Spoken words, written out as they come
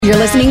You're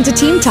listening to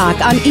Team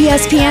Talk on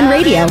ESPN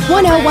Radio,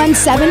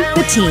 1017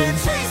 The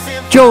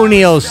Team. Joe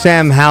O'Neill,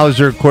 Sam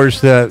Hauser. Of course,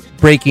 the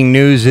breaking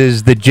news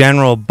is the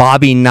General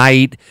Bobby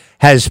Knight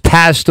has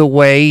passed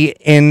away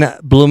in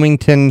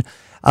Bloomington,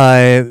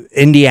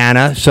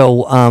 Indiana.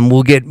 So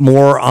we'll get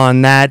more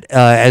on that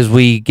as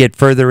we get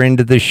further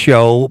into the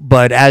show.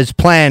 But as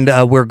planned,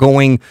 we're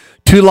going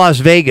to Las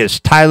Vegas.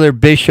 Tyler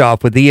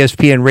Bischoff with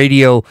ESPN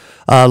Radio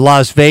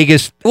Las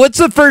Vegas. What's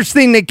the first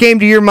thing that came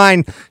to your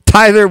mind,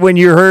 Tyler, when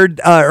you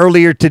heard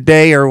earlier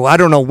today, or I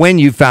don't know when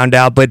you found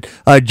out, but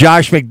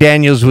Josh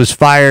McDaniels was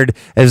fired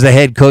as the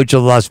head coach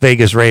of the Las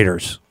Vegas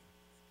Raiders?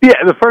 Yeah,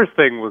 the first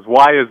thing was,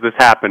 why is this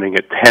happening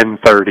at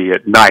 10:30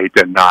 at night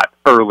and not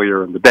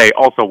earlier in the day?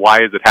 Also, why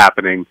is it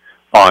happening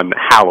on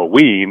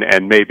Halloween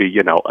and maybe,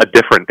 a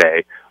different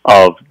day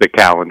of the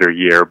calendar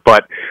year?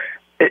 But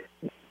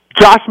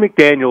Josh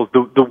McDaniels,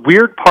 the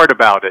weird part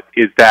about it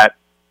is that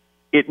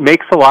it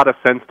makes a lot of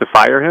sense to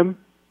fire him,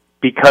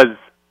 because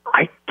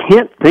I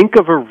can't think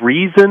of a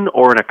reason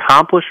or an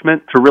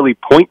accomplishment to really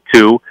point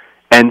to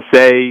and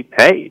say,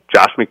 hey,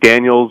 Josh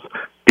McDaniels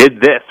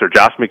did this, or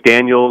Josh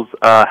McDaniels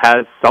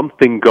has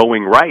something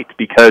going right,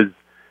 because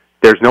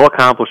there's no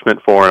accomplishment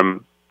for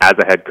him as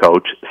a head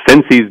coach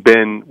since he's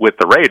been with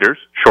the Raiders,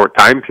 short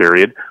time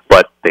period,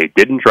 but they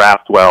didn't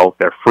draft well.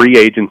 Their free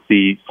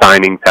agency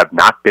signings have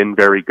not been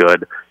very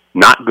good,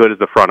 not good as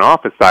the front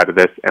office side of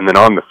this, and then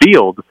on the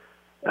field,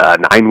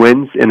 9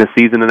 wins in a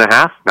season and a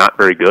half, not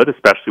very good,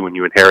 especially when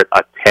you inherit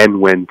a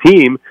 10-win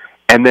team.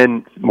 And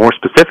then, more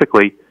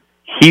specifically,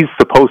 he's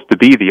supposed to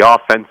be the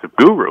offensive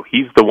guru.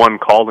 He's the one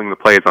calling the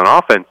plays on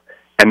offense,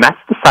 and that's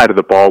the side of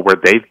the ball where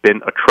they've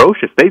been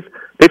atrocious.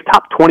 They've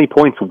topped 20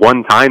 points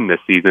one time this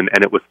season,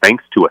 and it was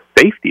thanks to a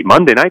safety.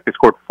 Monday night, they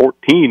scored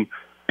 14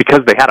 because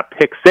they had a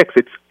pick six.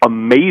 It's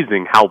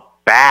amazing how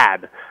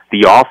bad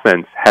the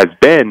offense has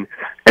been.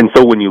 And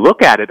so when you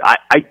look at it,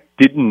 I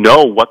didn't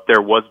know what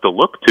there was to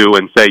look to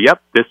and say,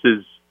 yep, this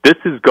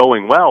is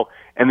going well.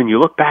 And then you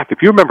look back, if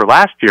you remember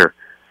last year,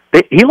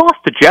 he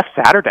lost to Jeff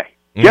Saturday.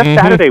 Jeff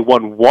Saturday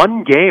won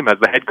one game as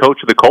the head coach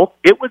of the Colts.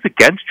 It was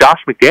against Josh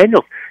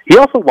McDaniels. He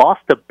also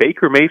lost to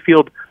Baker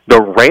Mayfield,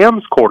 the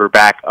Rams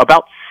quarterback,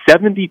 about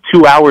 72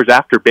 hours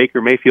after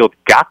Baker Mayfield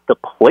got the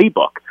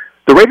playbook.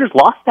 The Raiders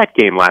lost that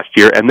game last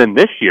year, and then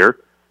this year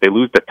they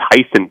lose to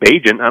Tyson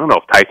Bagent. I don't know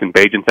if Tyson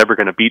Bagent's ever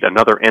going to beat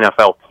another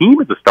NFL team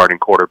as a starting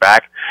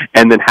quarterback,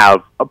 and then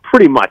have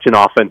pretty much an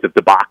offensive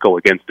debacle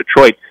against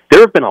Detroit. There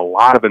have been a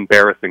lot of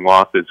embarrassing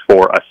losses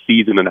for a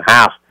season and a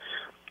half.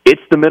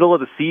 It's the middle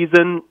of the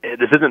season.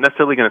 This isn't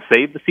necessarily going to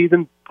save the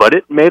season, but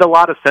it made a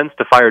lot of sense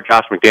to fire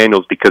Josh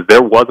McDaniels, because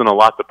there wasn't a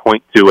lot to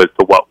point to as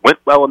to what went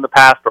well in the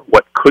past or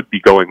what could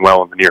be going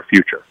well in the near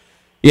future.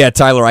 Yeah,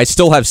 Tyler, I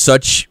still have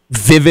such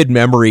vivid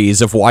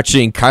memories of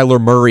watching Kyler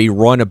Murray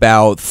run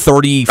about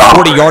 40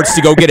 yards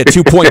to go get a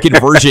 2-point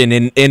conversion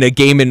in a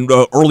game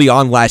early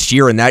on last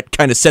year, and that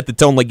kind of set the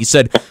tone, like you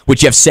said, with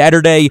Jeff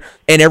Saturday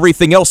and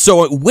everything else.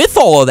 So with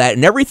all of that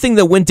and everything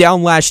that went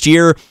down last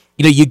year,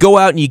 you go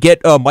out and you get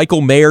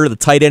Michael Mayer, the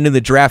tight end in the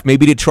draft,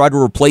 maybe to try to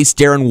replace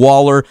Darren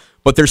Waller,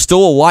 but there's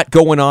still a lot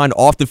going on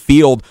off the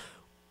field.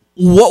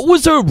 What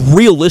was a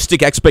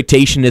realistic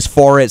expectation as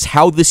far as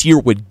how this year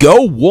would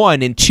go,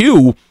 one, and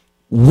two,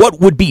 what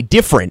would be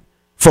different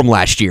from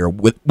last year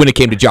when it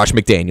came to Josh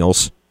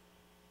McDaniels?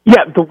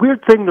 Yeah, the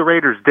weird thing the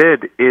Raiders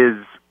did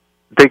is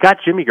they got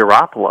Jimmy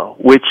Garoppolo,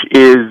 which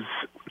is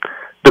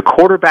the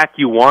quarterback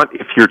you want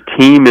if your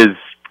team is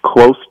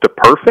close to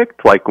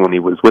perfect, like when he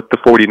was with the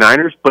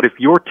 49ers. But if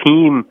your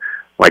team,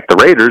 like the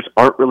Raiders,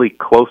 aren't really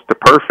close to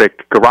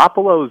perfect,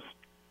 Garoppolo's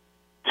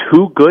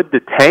too good to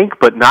tank,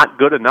 but not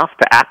good enough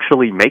to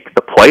actually make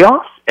the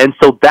playoffs. And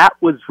so that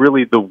was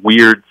really the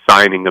weird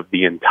signing of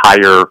the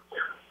entire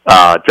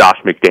Josh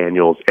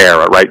McDaniels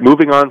era, right?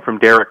 Moving on from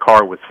Derek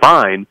Carr was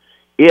fine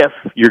if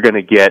you're going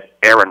to get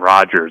Aaron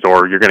Rodgers,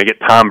 or you're going to get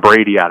Tom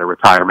Brady out of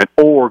retirement,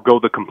 or go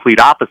the complete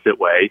opposite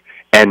way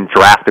and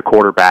draft a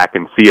quarterback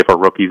and see if a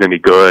rookie's any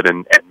good,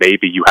 and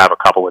maybe you have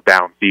a couple of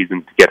down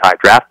seasons to get high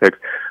draft picks.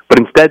 But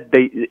instead,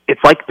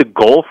 it's like the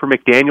goal for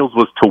McDaniels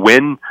was to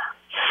win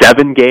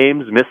 7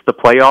 games, miss the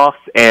playoffs,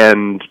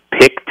 and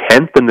pick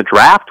 10th in the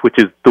draft, which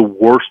is the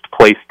worst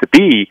place to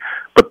be.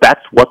 But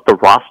that's what the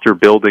roster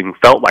building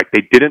felt like.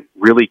 They didn't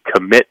really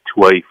commit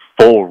to a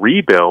full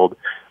rebuild,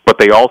 but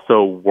they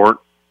also weren't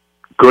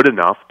good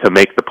enough to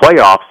make the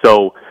playoffs.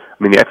 So,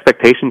 the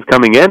expectations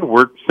coming in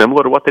were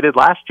similar to what they did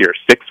last year.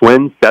 6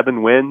 wins,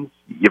 7 wins.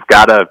 You've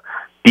got a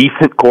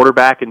decent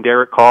quarterback in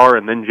Derek Carr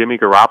and then Jimmy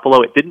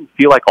Garoppolo. It didn't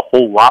feel like a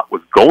whole lot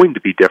was going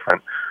to be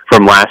different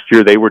from last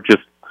year. They were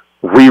just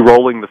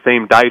re-rolling the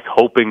same dice,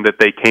 hoping that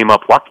they came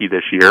up lucky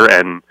this year,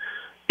 and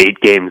 8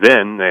 games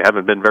in, they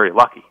haven't been very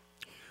lucky.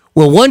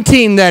 Well, one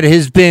team that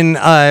has been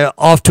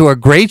off to a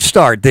great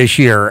start this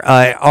year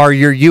are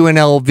your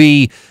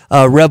UNLV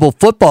Rebel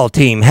football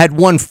team. Had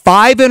won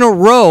 5 in a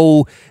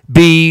row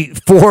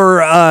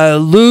before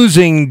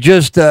losing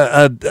just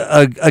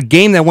a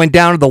game that went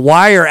down to the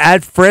wire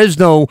at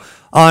Fresno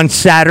on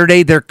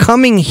Saturday. They're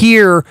coming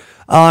here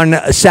on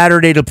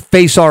Saturday to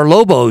face our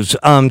Lobos.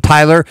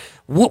 Tyler,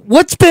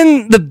 What's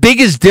been the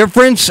biggest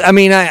difference? I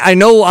mean, I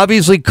know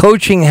obviously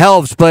coaching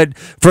helps, but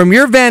from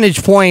your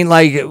vantage point,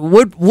 like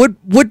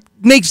what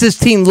makes this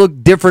team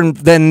look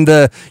different than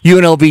the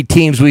UNLV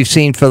teams we've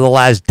seen for the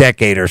last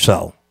decade or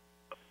so?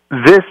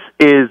 This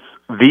is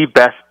the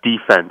best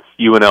defense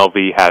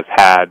UNLV has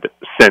had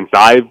since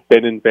I've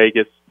been in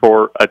Vegas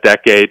for a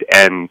decade,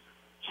 and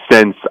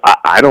since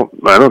I don't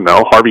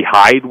know, Harvey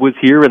Hyde was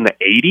here in the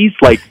 80s.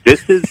 Like,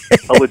 this is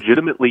a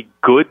legitimately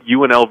good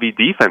UNLV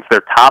defense.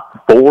 They're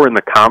top 4 in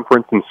the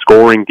conference in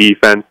scoring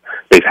defense.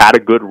 They've had a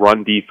good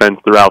run defense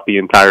throughout the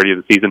entirety of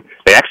the season.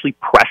 They actually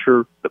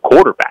pressure the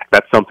quarterback.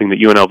 That's something that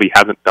UNLV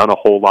hasn't done a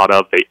whole lot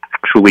of. They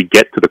actually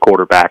get to the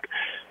quarterback.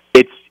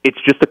 It's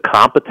just a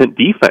competent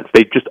defense.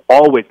 They've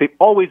always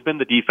been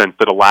the defense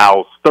that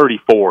allows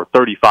 34,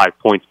 35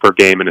 points per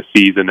game in a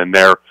season, and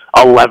they're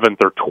 11th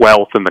or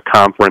 12th in the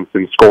conference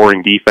in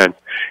scoring defense.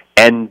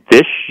 And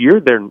this year,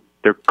 they're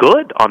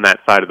good on that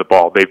side of the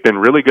ball. They've been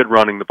really good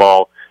running the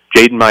ball.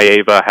 Jaden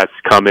Maeva has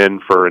come in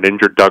for an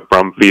injured Doug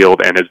Brumfield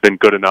and has been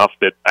good enough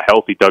that a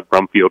healthy Doug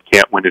Brumfield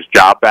can't win his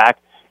job back.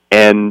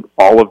 And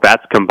all of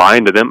that's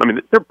combined to them. I mean,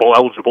 they're bowl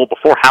eligible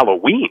before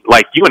Halloween.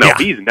 Like,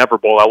 UNLV is never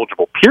bowl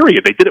eligible,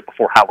 period. They did it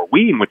before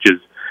Halloween, which is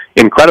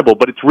incredible.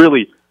 But it's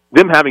really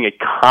them having a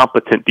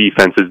competent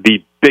defense is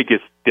the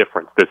biggest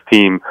difference this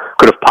team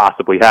could have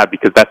possibly had,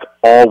 because that's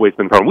always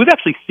been the problem. We've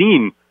actually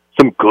seen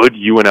some good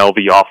UNLV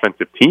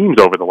offensive teams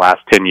over the last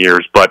 10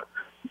 years, but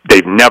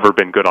they've never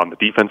been good on the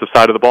defensive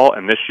side of the ball.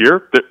 And this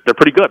year, they're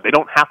pretty good. They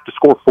don't have to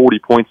score 40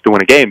 points to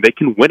win a game. They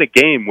can win a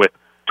game with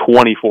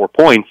 24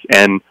 points,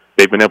 and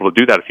they've been able to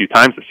do that a few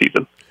times this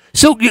season.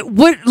 So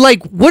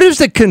what is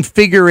the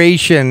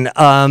configuration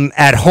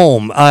at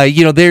home? I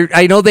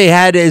know they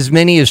had as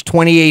many as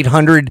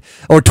 2,800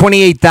 or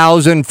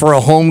 28,000 for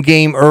a home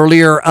game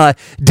earlier.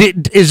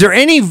 Is there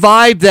any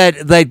vibe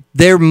that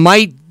there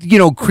might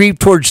creep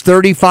towards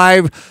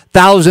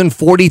 35,000,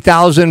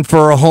 40,000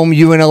 for a home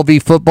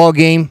UNLV football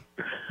game?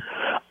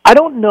 I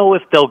don't know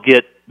if they'll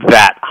get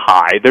that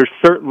high. There's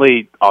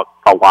certainly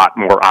a lot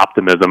more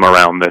optimism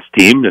around this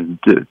team, and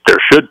there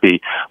should be.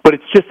 But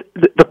it's just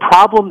the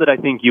problem that I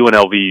think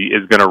UNLV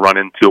is going to run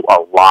into a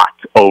lot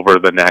over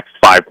the next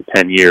 5 to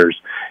 10 years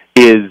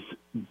is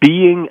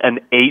being an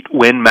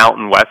 8-win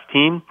Mountain West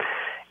team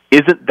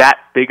isn't that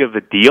big of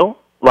a deal.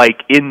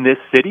 Like, in this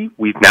city,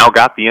 we've now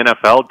got the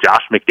NFL.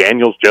 Josh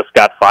McDaniels just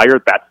got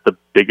fired. That's the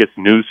biggest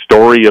news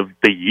story of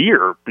the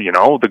year.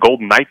 The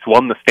Golden Knights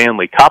won the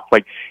Stanley Cup.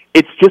 Like,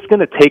 it's just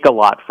going to take a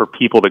lot for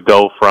people to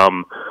go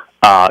from,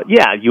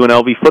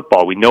 UNLV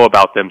football, we know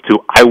about them, to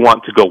I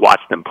want to go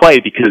watch them play,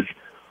 because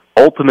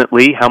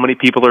ultimately, how many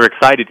people are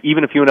excited,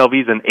 even if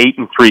UNLV is an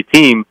 8-3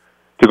 team,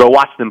 to go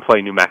watch them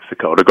play New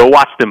Mexico, to go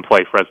watch them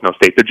play Fresno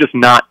State? They're just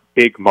not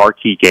big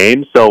marquee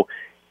games. So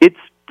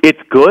it's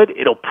good.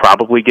 It'll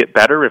probably get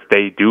better if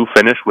they do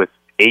finish with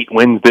 8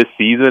 wins this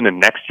season and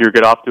next year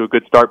get off to a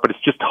good start. But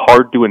it's just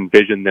hard to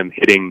envision them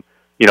hitting,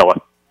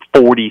 a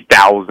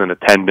 40,000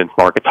 attendance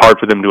mark. It's hard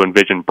for them to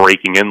envision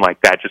breaking in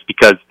like that, just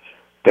because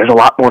there's a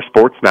lot more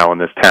sports now in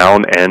this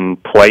town, and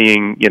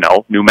playing,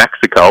 New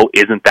Mexico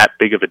isn't that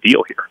big of a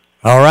deal here.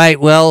 All right.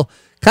 Well,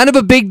 kind of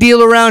a big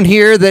deal around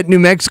here that New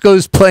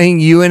Mexico's playing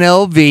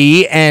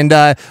UNLV, and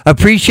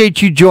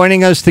appreciate you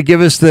joining us to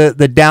give us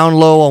the down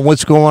low on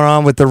what's going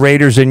on with the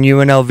Raiders and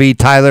UNLV.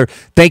 Tyler,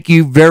 thank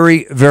you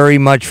very, very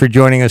much for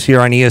joining us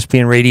here on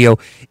ESPN Radio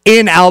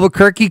in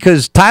Albuquerque,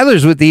 because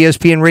Tyler's with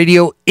ESPN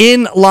Radio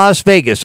in Las Vegas.